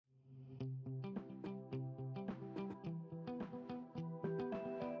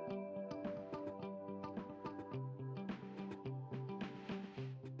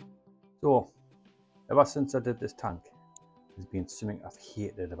So, ever since I did this tank, there's been something I've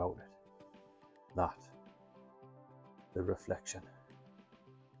hated about it. The reflection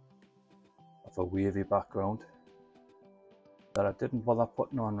of a wavy background that I didn't bother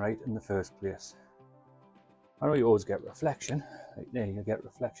putting on right in the first place. I know you always get reflection, right there you get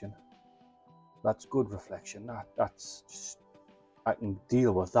reflection. That's good reflection, that's just, I can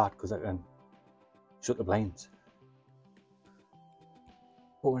deal with that because I can shut the blinds.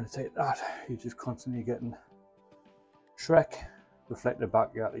 But when you take that, you're just constantly getting Shrek reflected back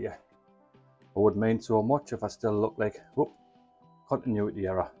at you. I wouldn't mind so much if I still look like, whoop, continuity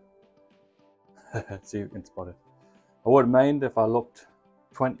error. See if you can spot it. I wouldn't mind if I looked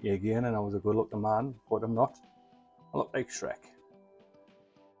 20 again and I was a good looking man, but I'm not. I look like Shrek.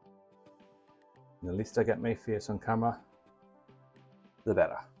 And the least I get my face on camera, the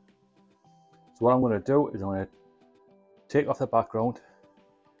better. So what I'm going to do is I'm going to take off the background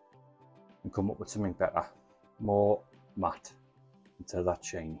and come up with something better, more matte instead of that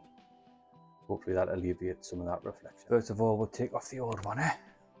shiny. Hopefully that alleviates some of that reflection. First of all, we'll take off the old one.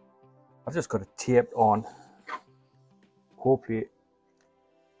 I've just got it taped on. Hopefully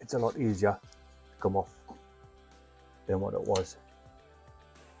it's a lot easier to come off than what it was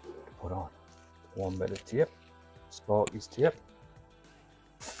to put on. One bit of tape, Sparky's tape.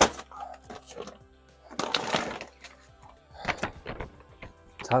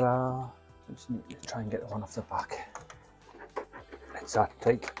 Ta-da! I just need to try and get one off the back. It's that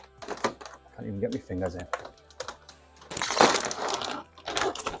tight. Can't even get my fingers in.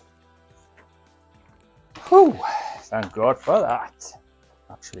 Whew! Thank God for that.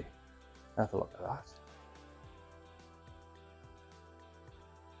 Actually, have a look at that.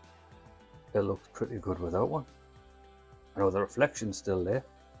 It looks pretty good without one. I know the reflection's still there,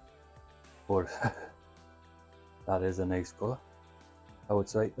 but that is a nice colour. I would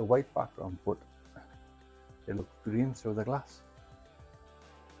say the white background, but it looks green through the glass.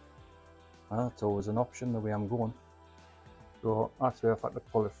 Well, that's always an option the way I'm going. So that's where I've had to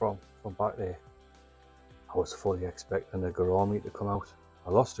pull it from back there. I was fully expecting a gourami to come out. I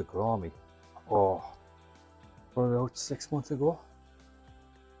lost a gourami, for about 6 months ago.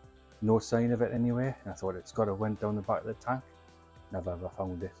 No sign of it anywhere. I thought it's got to went down the back of the tank. Never ever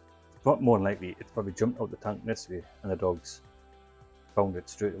found it. But more than likely, it's probably jumped out the tank this way and the dogs found it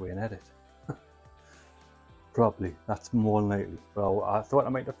straight away and had it. Probably, that's more than likely. Well, I thought I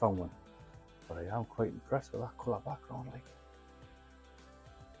might have found one. But I am quite impressed with that colour background. Like,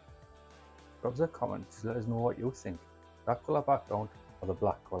 drop us a comment, just let us know what you think. That colour background or the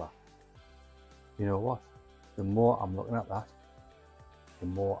black colour. You know what? The more I'm looking at that, the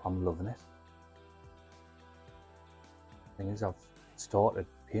more I'm loving it. Thing is, I've started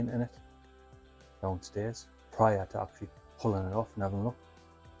painting it downstairs prior to actually pulling it off and having a look.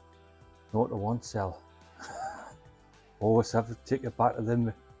 Note to one sell. Always have to take it back to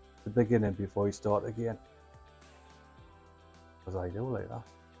the beginning before you start again. Because I do like that.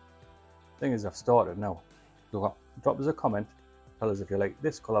 Thing is, I've started now. So drop us a comment. Tell us if you like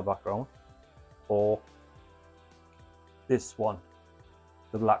this colour background or this one,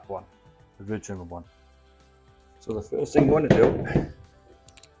 the black one, the original one. So the first thing I'm going to do is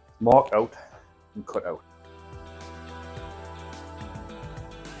mark out and cut out.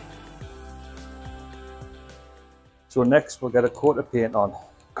 So next we'll get a coat of paint on.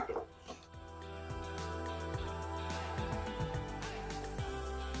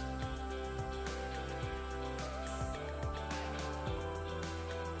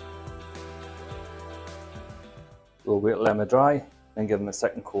 We'll wait till them dry and give them a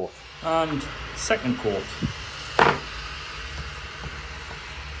second coat. And second coat.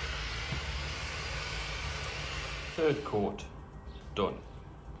 Third coat. Done.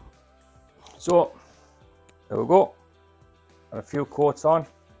 So there we go. Got a few coats on.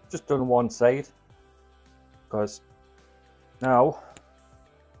 Just done one side because now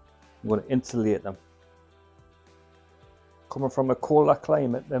I'm going to insulate them. Coming from a colder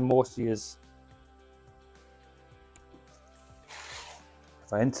climate than most is.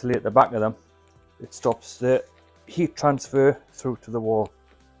 If I insulate the back of them, it stops the heat transfer through to the wall.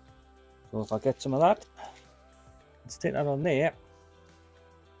 So if I get some of that, stick that on there.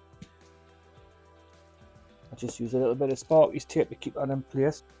 I just use a little bit of Sparky's tape to keep that in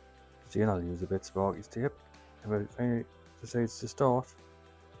place. See, I'll use a bit of Sparky's tape. If it finally decides to start,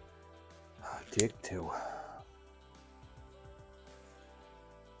 take two.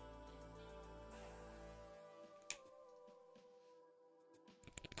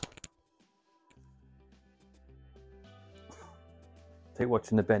 Take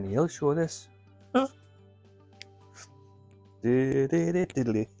watching the Benny Hill show this.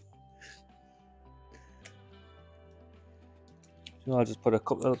 Diddly. So I'll just put a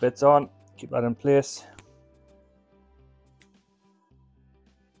couple little bits on, keep that in place.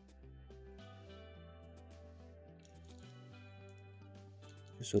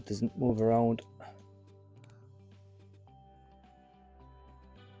 So it doesn't move around.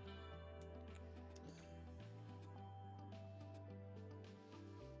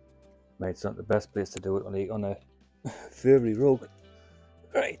 Mate, it's not the best place to do it on a furry rug.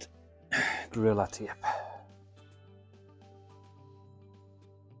 Right, Gorilla tape.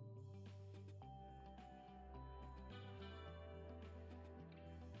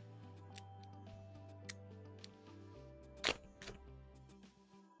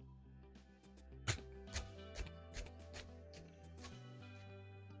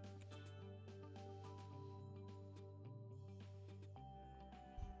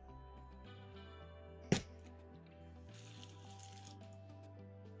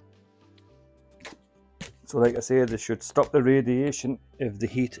 So like I say, this should stop the radiation of the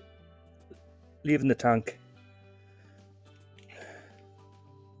heat leaving the tank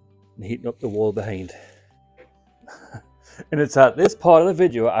and heating up the wall behind. And it's at this part of the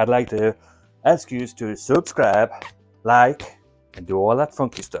video I'd like to ask you to subscribe, like, and do all that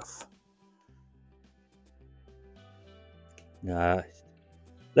funky stuff.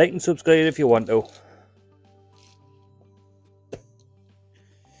 Like and subscribe if you want to.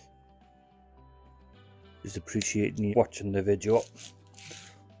 Just appreciating you watching the video.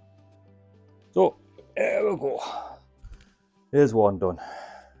 So there we go. There's one done.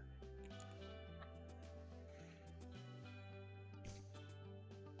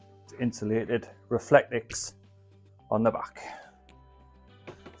 Insulated reflectix on the back.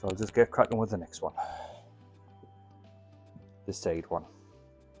 So I'll just get cracking with the next one. The side one.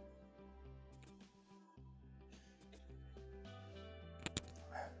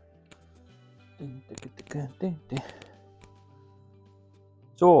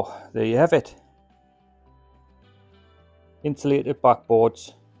 So there you have it. Insulated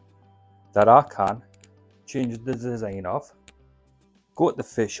backboards that I can change the design of. Go to the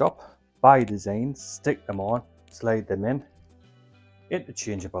fish shop, buy designs, stick them on, slide them in.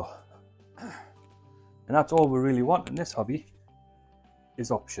 Interchangeable. And that's all we really want in this hobby,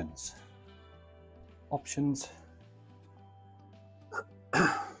 is options. Options.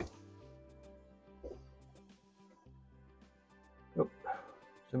 Yep,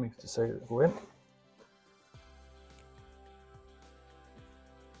 something's decided to go in.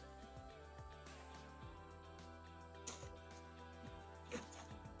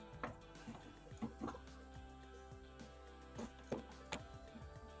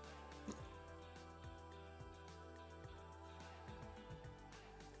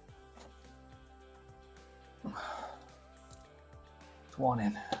 One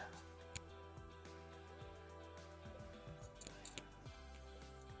in.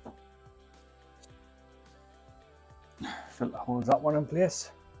 Filter holds that one in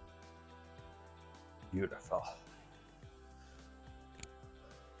place. Beautiful.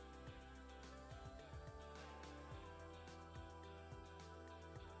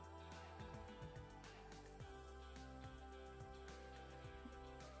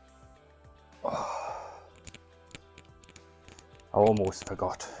 I almost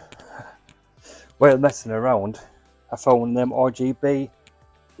forgot. While messing around, I found them RGB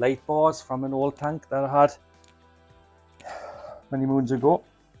light bars from an old tank that I had many moons ago.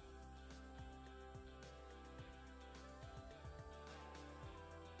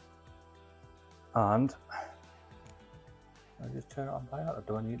 And I just turn it on by that, or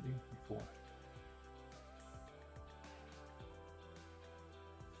do I need to leave before?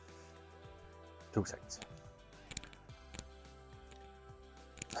 Two seconds.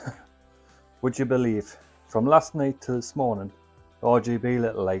 Would you believe, from last night to this morning, the RGB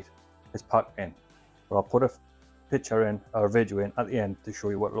little light is packed in. But I'll put a picture in, or a video in at the end to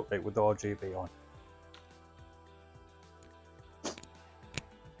show you what it looked like with the RGB on.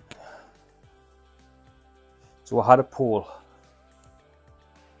 So I had a poll,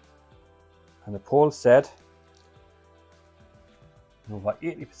 and the poll said over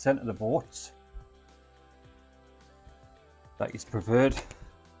 80% of the votes that is preferred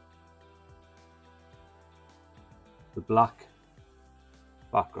the black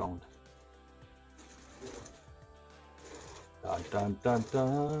background. Dun dun dun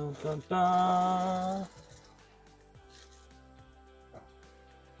dun dun dun.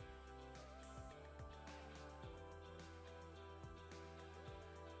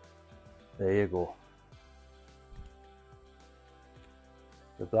 There you go.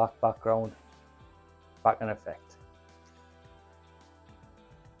 The black background back in effect.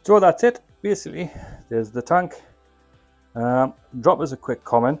 So that's it. Basically, there's the tank. Drop us a quick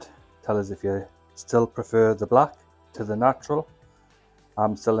comment. Tell us if you still prefer the black to the natural.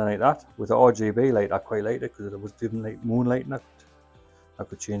 I'm still like that. With the RGB light, I quite liked it because it was doing like moonlighting it. I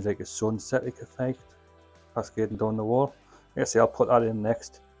could change like a sunset effect, cascading down the wall. I guess I'll put that in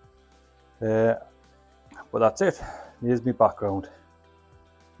next. But that's it. Here's my background.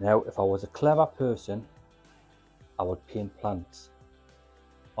 Now, if I was a clever person, I would paint plants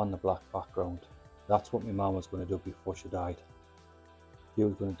on the black background. That's what my mum was going to do before she died. She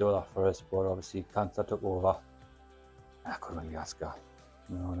was going to do that for us, but obviously cancer took over. I couldn't really ask her.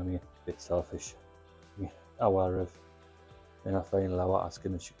 You know what I mean? A bit selfish. Hour of in a final hour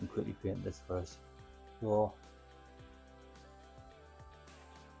asking if she can quickly paint this for us. So,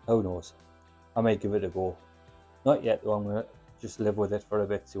 who knows? I might give it a go. Not yet though, I'm going to just live with it for a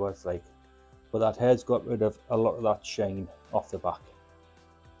bit, see what it's like. But that hair's got rid of a lot of that shine off the back.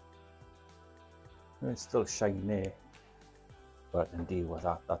 It's still shiny there, but indeed with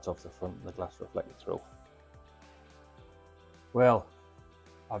that, that's off the front and the glass reflected through. Well,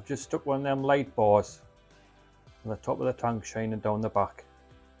 I've just stuck one of them light bars on the top of the tank shining down the back,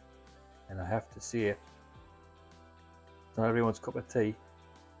 and I have to say it, it's not everyone's cup of tea,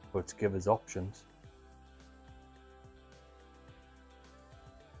 but it's give us options.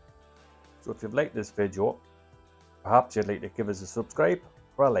 So if you've liked this video, perhaps you'd like to give us a subscribe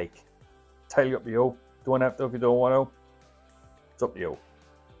or a like. Entirely up to you. Don't have to if you don't want to. It's up to you.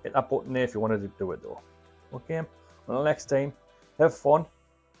 Hit that button there if you wanted to do it though. Okay, until next time, have fun,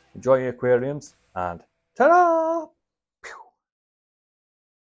 enjoy your aquariums, and ta-da!